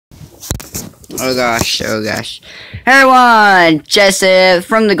Oh gosh, oh gosh. Hey everyone, Jesse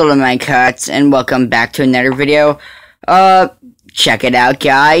from the Golden Minecraft, and welcome back to another video. Check it out,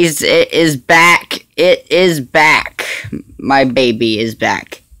 guys. It is back. It is back. My baby is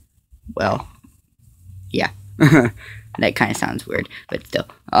back. Well, yeah. That kind of sounds weird, but still.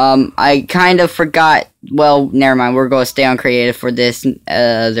 I kind of forgot. Well, never mind. We're going to stay on creative for this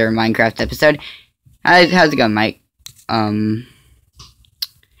other Minecraft episode. How's it going, Mike?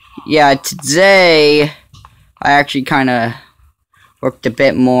 Yeah, today I actually kind of worked a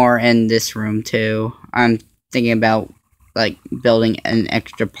bit more in this room too. I'm thinking about like building an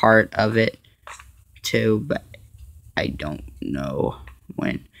extra part of it too, but I don't know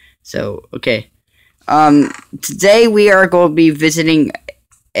when. So, okay. Today we are going to be visiting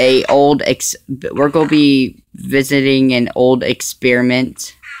an old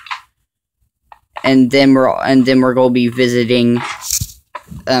experiment, and then we're going to be visiting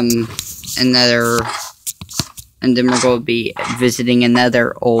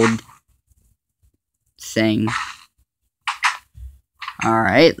another old thing.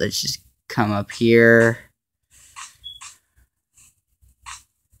 Alright, let's just come up here.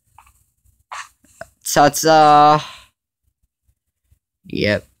 Ta-ta!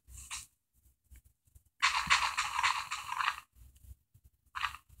 Yep.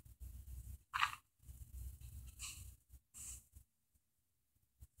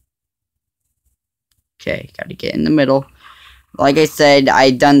 Okay, gotta get in the middle. Like I said,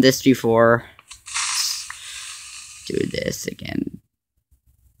 I've done this before. Do this again.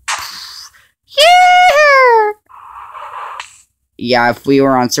 Yeah! Yeah, if we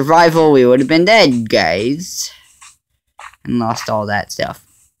were on survival, we would have been dead, guys. And lost all that stuff.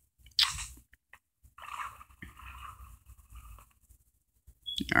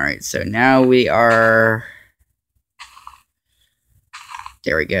 Alright, so now we are...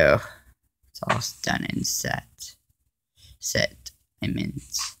 There we go. It's all done and set. I meant.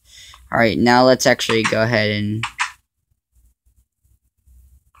 Alright, now let's actually go ahead and...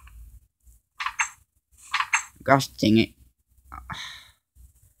 Gosh dang it.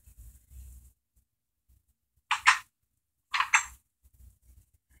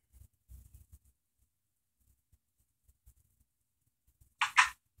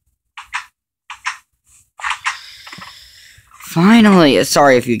 Finally!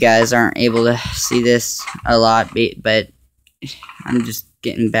 Sorry if you guys aren't able to see this a lot, but I'm just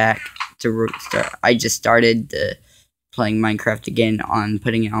getting back to start. I just started playing Minecraft again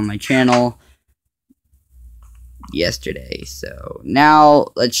putting it on my channel yesterday. So now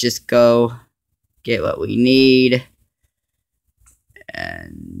let's just go get what we need.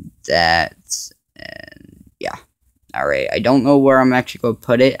 And that's, and yeah. Alright, I don't know where I'm actually going to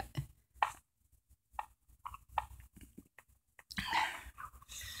put it.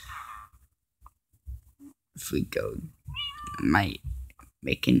 If we go, I might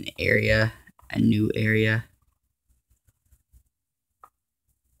make an area, a new area.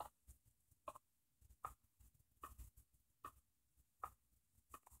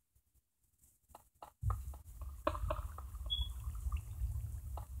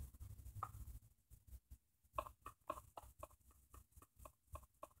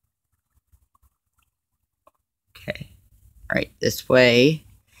 Okay, alright, this way.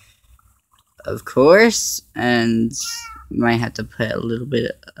 Of course, and might have to put a little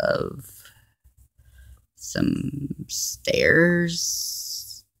bit of some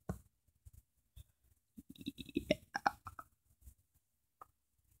stairs. Yeah.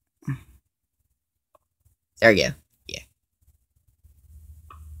 There we go. Yeah.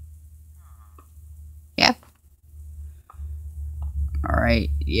 Yeah. Alright,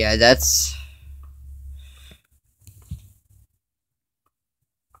 yeah, that's...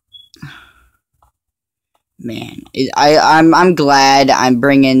 Man, I'm glad I'm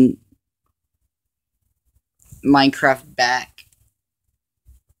bringing Minecraft back.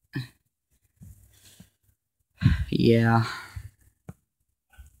 Yeah.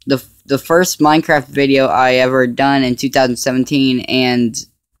 The first Minecraft video I ever done in 2017 and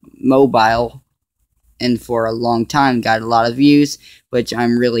mobile, and for a long time got a lot of views, which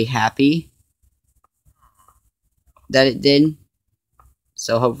I'm really happy that it did.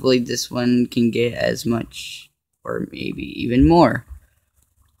 So hopefully this one can get as much, or maybe even more.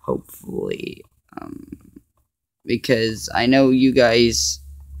 Hopefully. Because I know you guys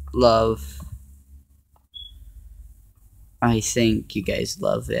love... I think you guys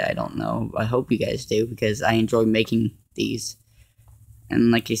love it. I don't know. I hope you guys do, because I enjoy making these. And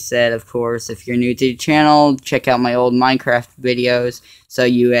like I said, of course, if you're new to the channel, check out my old Minecraft videos, so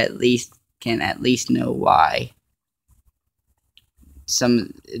you can at least know why.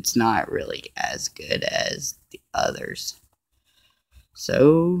 it's not really as good as the others.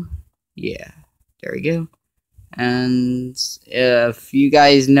 So yeah, there we go. And if you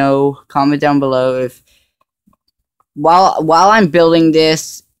guys know, comment down below if while I'm building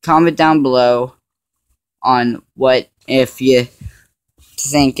this, comment down below on what if you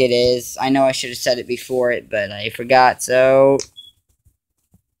think it is. I know I should have said it before it, but I forgot, so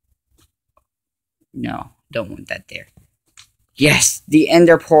no, don't want that there. Yes, the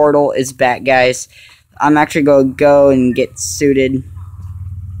Ender portal is back, guys. I'm actually going to go and get suited.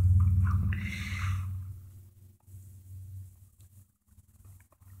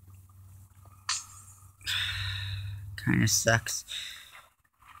 Kind of sucks.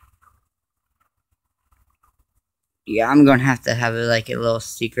 Yeah, I'm going to have like a little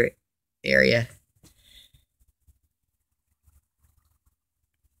secret area.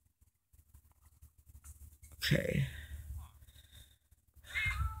 Okay.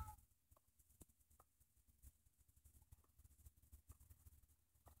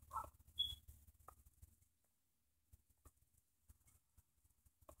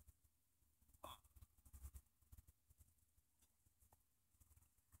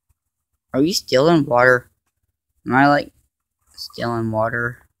 Are we still in water? Am I like still in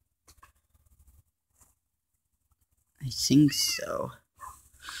water? I think so.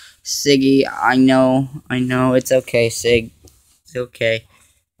 Siggy, I know, it's okay, Sig. It's okay.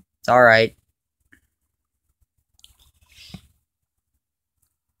 It's alright.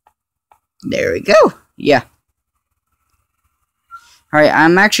 There we go. Yeah. Alright,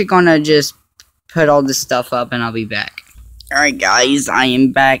 I'm actually gonna just put all this stuff up and I'll be back. Alright guys, I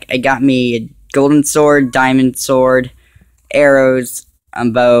am back. I got me a golden sword, diamond sword, arrows, a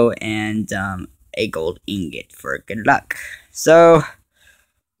bow, and a gold ingot for good luck. So,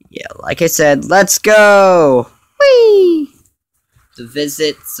 yeah, like I said, let's go! Whee! To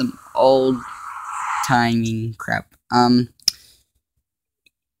visit some old timing crap.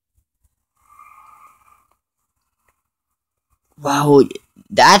 Wow,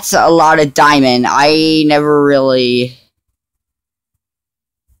 that's a lot of diamond. I never really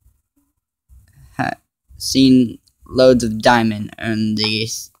seen loads of diamond in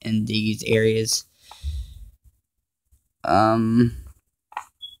these areas.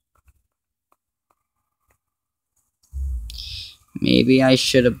 Maybe I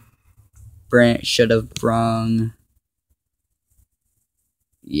should have brung.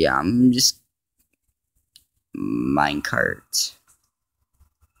 Yeah, I'm just minecart.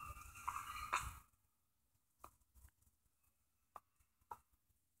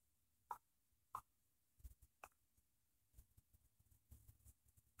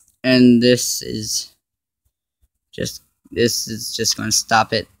 And this is just going to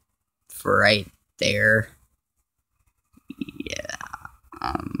stop it for right there. Yeah.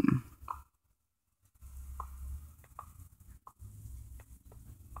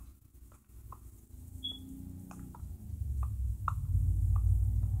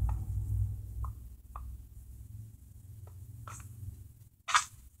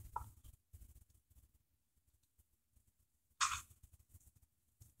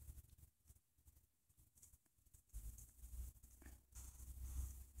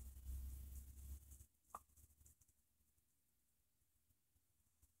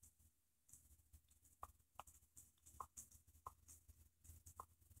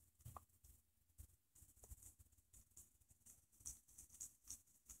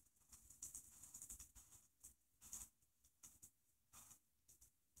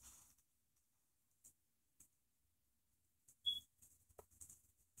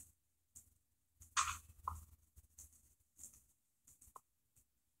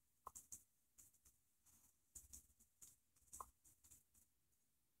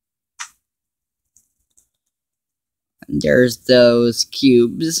 There's those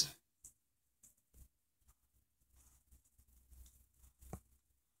cubes.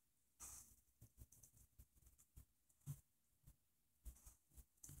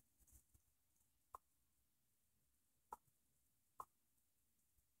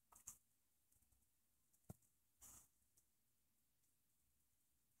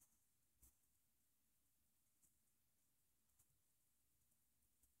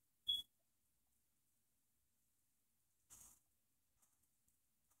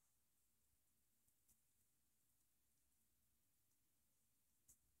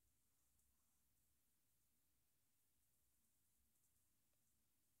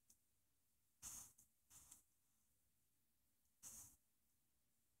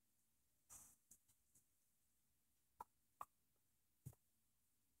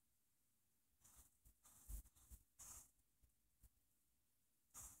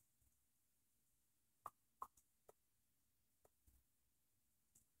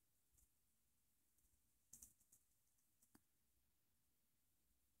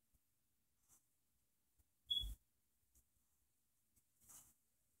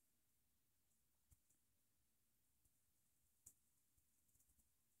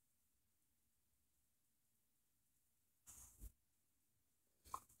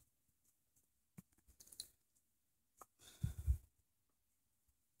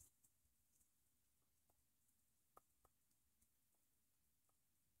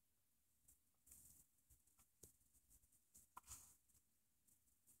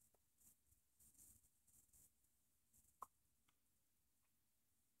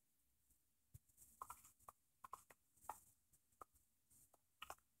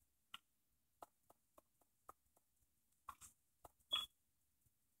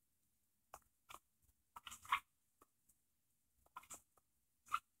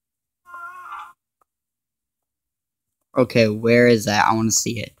 Okay, where is that? I want to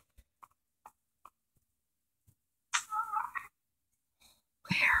see it.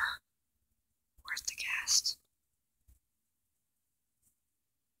 Where's the ghast?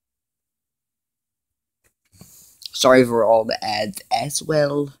 Sorry for all the ads as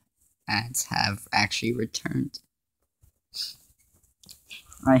well. Ads have actually returned.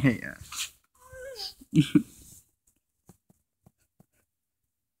 I hate it.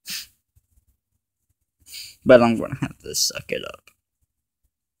 But I'm gonna have to suck it up.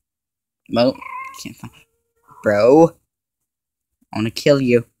 Well, can't find it. Bro, I wanna kill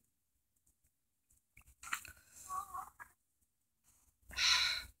you.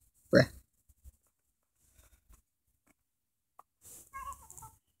 Bruh.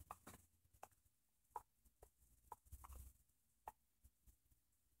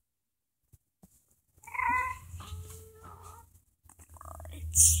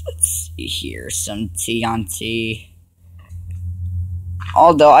 Let's see here. Some TNT.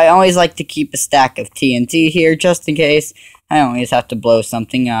 Although I always like to keep a stack of TNT here just in case. I always have to blow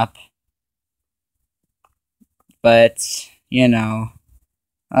something up. But, you know,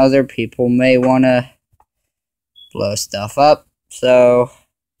 other people may want to blow stuff up. So,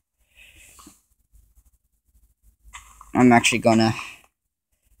 I'm actually gonna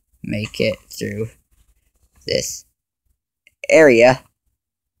make it through this area.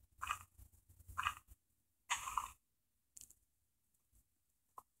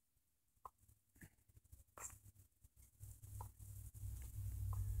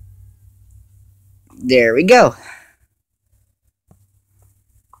 There we go.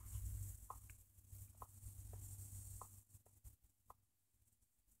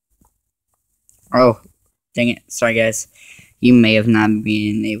 Oh, dang it. Sorry, guys. You may have not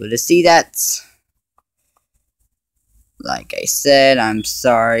been able to see that. Like I said, I'm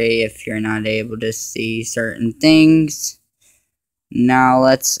sorry if you're not able to see certain things. Now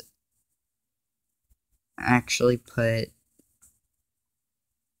let's actually put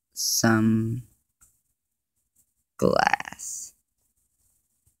some glass.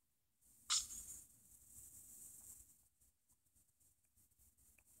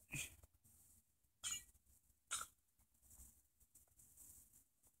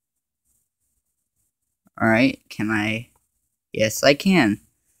 Alright, can I? Yes, I can.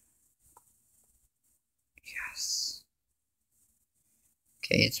 Yes.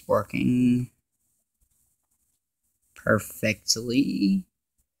 Okay, it's working perfectly.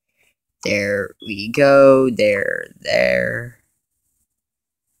 There we go. There.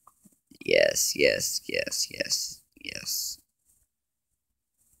 Yes.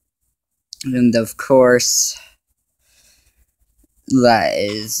 And of course, that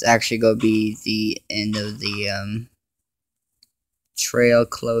is actually going to be the end of the trail,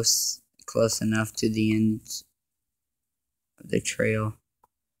 close enough to the end of the trail.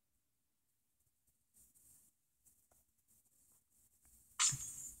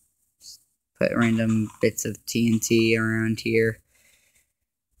 Put random bits of TNT around here.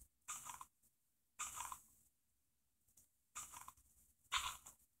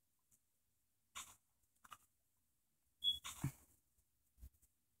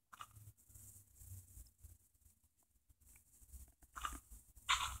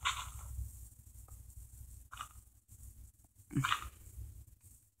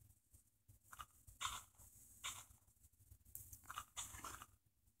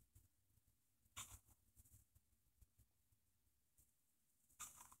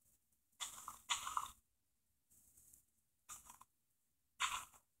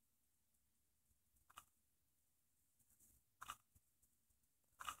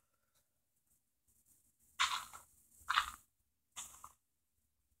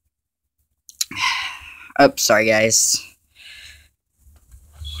 Oh, sorry guys.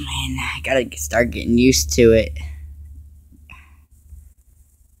 Man, I gotta start getting used to it.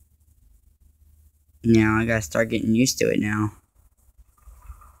 Now, I gotta start getting used to it now.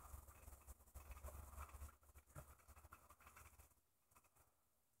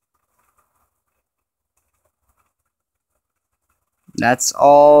 That's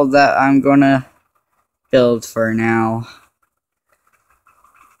all that I'm gonna build for now.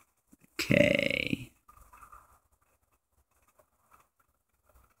 Okay.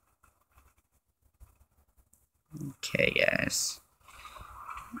 Okay, guys.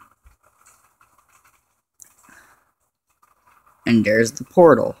 And there's the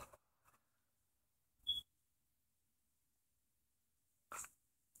portal.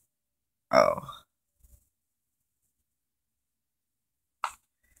 Oh.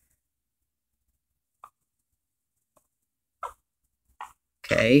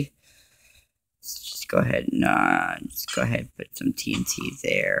 Okay. Let's just go ahead and just go ahead and put some TNT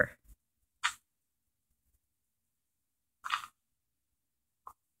there.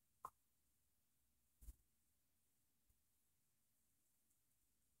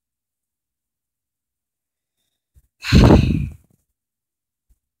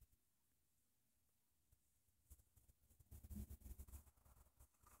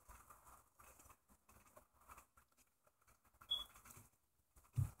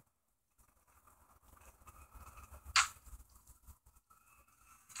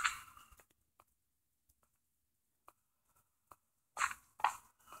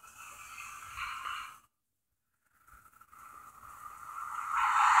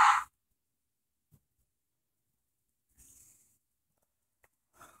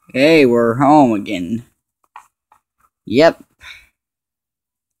 Hey, we're home again. Yep.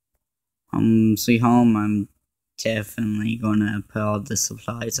 Sweet home. I'm definitely gonna put all the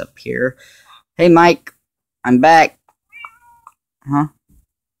supplies up here. Hey, Mike. I'm back. Huh?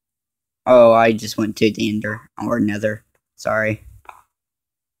 Oh, I just went to the ender or nether. Sorry.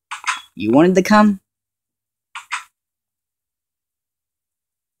 You wanted to come?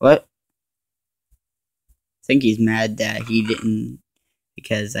 What? I think he's mad that he didn't,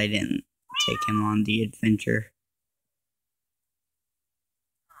 because I didn't take him on the adventure.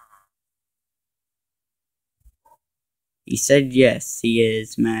 He said yes, he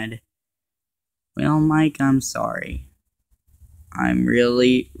is mad. Well, Mike, I'm sorry. I'm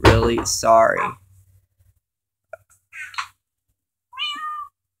really, really sorry.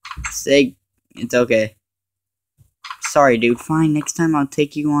 Sig, it's okay. Sorry, dude. Fine, next time I'll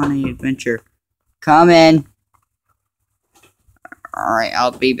take you on an adventure. Come in. Alright,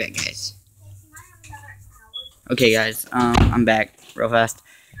 I'll be back, guys. Okay, guys, I'm back real fast.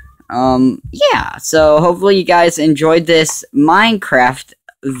 Yeah, so hopefully you guys enjoyed this Minecraft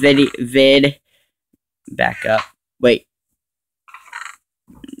vid. Back up. Wait.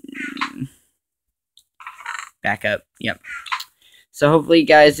 Back up. Yep. So hopefully you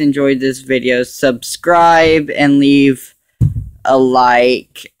guys enjoyed this video. Subscribe and leave a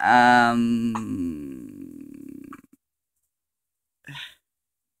like.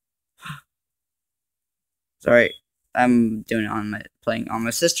 Sorry, I'm doing it on playing on my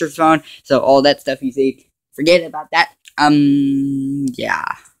sister's phone. So all that stuff you see, forget about that. Yeah.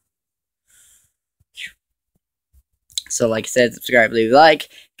 So like I said, subscribe, leave a like.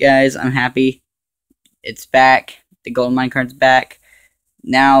 Guys, I'm happy. It's back. The golden minecart's back.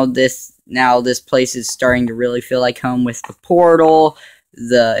 Now this place is starting to really feel like home with the portal,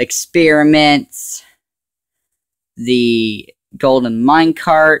 the experiments, the golden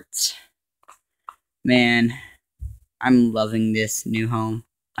minecart. Man, I'm loving this new home,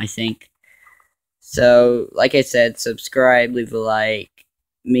 I think. So, like I said, subscribe, leave a like.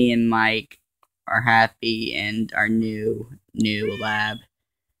 Me and Mike are happy and our new lab.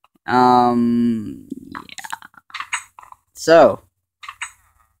 Yeah. So,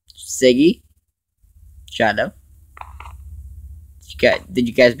 Siggy, Shadow, did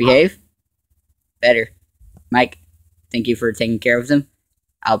you guys behave? Better. Mike, thank you for taking care of them.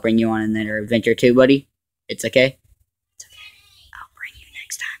 I'll bring you on another adventure too, buddy. It's okay? It's okay. I'll bring you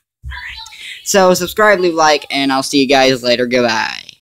next time. Alright. So, subscribe, leave a like, and I'll see you guys later. Goodbye.